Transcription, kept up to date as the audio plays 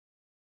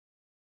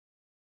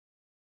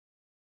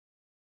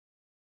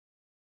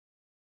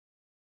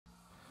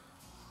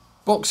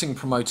Boxing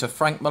promoter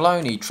Frank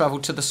Maloney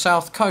travelled to the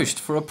south coast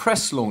for a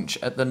press launch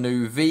at the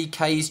new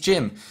VK's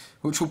gym,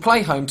 which will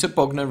play home to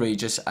Bognor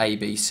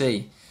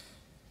ABC.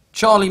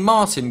 Charlie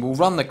Martin will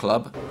run the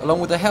club,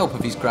 along with the help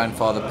of his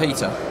grandfather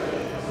Peter.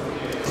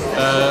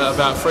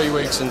 About 3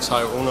 weeks in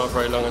total, not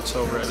very long at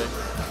all really.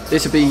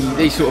 This would be,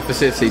 these sort of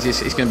facilities,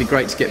 it's going to be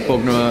great to get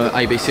Bognor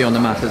ABC on the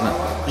map, isn't it?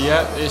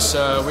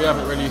 Yeah, we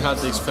haven't really had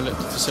these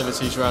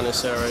facilities around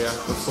this area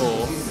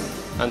before,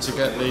 and to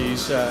get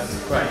these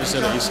great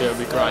facilities here would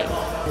be great.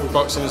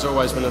 Boxing has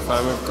always been a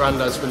fan. My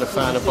granddad's been a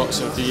fan of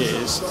boxing for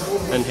years,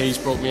 and he's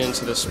brought me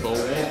into the sport,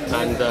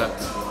 and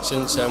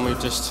since then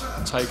we've just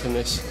taken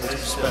this into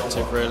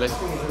perspective really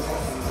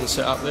and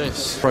set up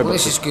this. Well,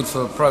 this is good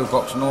for pro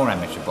boxing or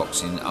amateur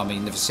boxing. I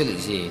mean, the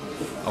facilities here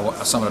are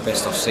some of the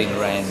best I've seen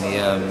around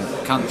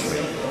the country.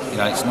 You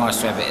know, it's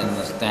nice to have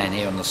it down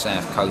here on the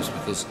south coast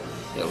because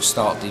it'll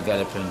start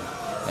developing,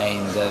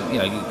 and you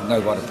know, you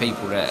know by the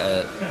people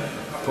that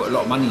put a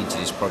lot of money into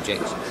this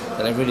project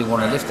that they really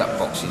want to lift up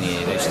boxing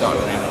here. They've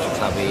started an amateur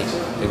club here.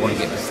 They want to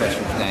get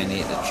professionals down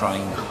here to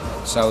train.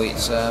 So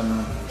it's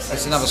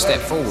another step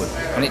forward,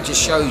 and it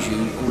just shows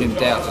you all them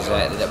doubters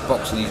out there that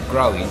boxing is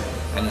growing,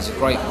 and it's a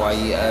great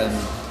way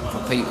for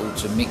people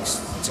to mix,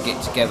 to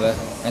get together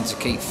and to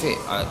keep fit.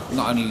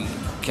 Not only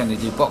can they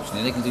do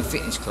boxing, they can do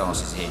fitness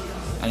classes here,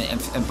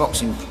 and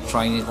boxing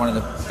training is one of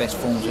the best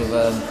forms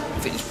of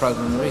fitness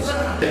program there is.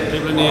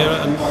 People in the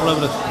area and all over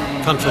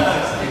the country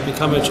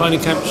becoming training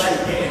camps,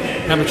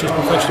 amateurs,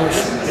 professionals.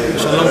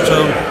 It's a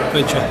long-term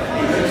venture.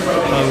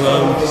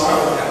 So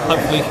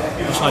hopefully,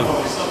 I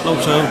say,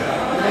 long-term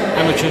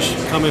amateurs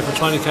come here for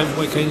training camp,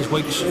 weekends,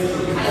 weeks.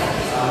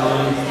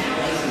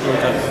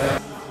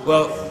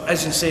 Well,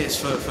 as you can see, it's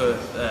for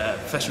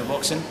professional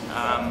boxing.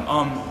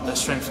 I'm the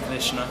strength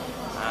conditioner.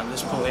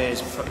 This Paul here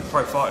is a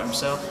pro fighter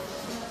himself.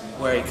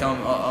 Where he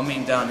come, I meet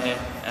him down here,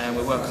 and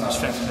we're working on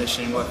strength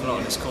conditioning, working a lot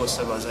on his core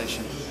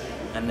stabilisation.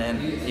 And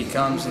then he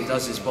comes and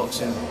does his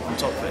boxing on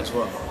top of it as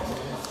well.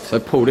 So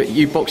Paul,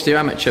 you boxed your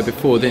amateur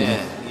before, didn't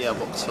you? Yeah, I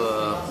boxed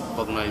for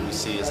Bognor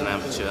ABC as an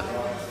amateur.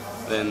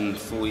 Then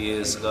 4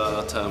 years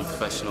ago I turned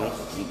professional.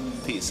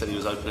 And Peter said he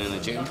was opening a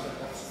gym,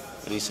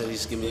 and he said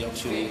he's given me the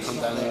opportunity to come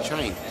down and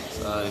train.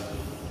 So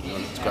I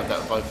wanted to grab that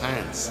with both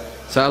hands.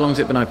 So how long's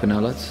it been open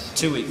now, lads?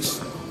 2 weeks.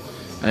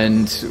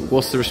 And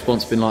what's the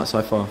response been like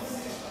so far?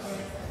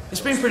 It's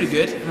been pretty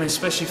good, I mean,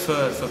 especially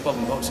for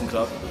Bognor Boxing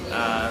Club.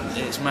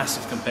 It's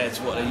massive compared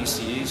to what they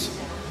used to use.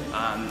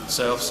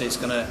 So obviously it's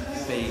going to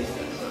be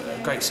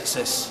a great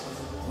success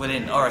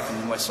within, I reckon,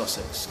 in West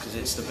Sussex, because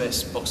it's the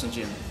best boxing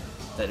gym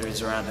that there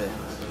is around here,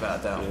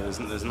 without a doubt.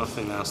 Yeah, there's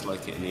nothing else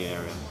like it in the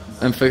area.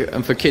 And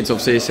for kids,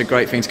 obviously, it's a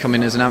great thing to come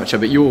in as an amateur,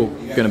 but you're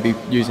going to be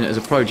using it as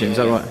a pro gym, is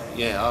that right?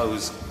 Yeah, I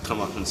always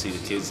come up and see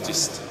the kids,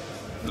 just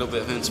a little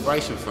bit of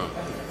inspiration from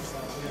them.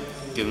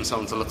 Give them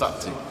something to look up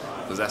to.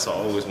 Because that's what I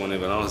always wanted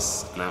when I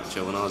was an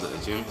amateur, when I was at the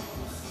gym.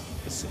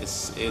 It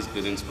is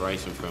good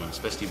inspiration for them,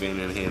 especially being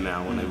in here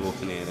now. When they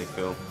walk in here, they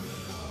feel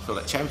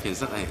like champions,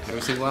 don't they?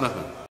 Every single one of them.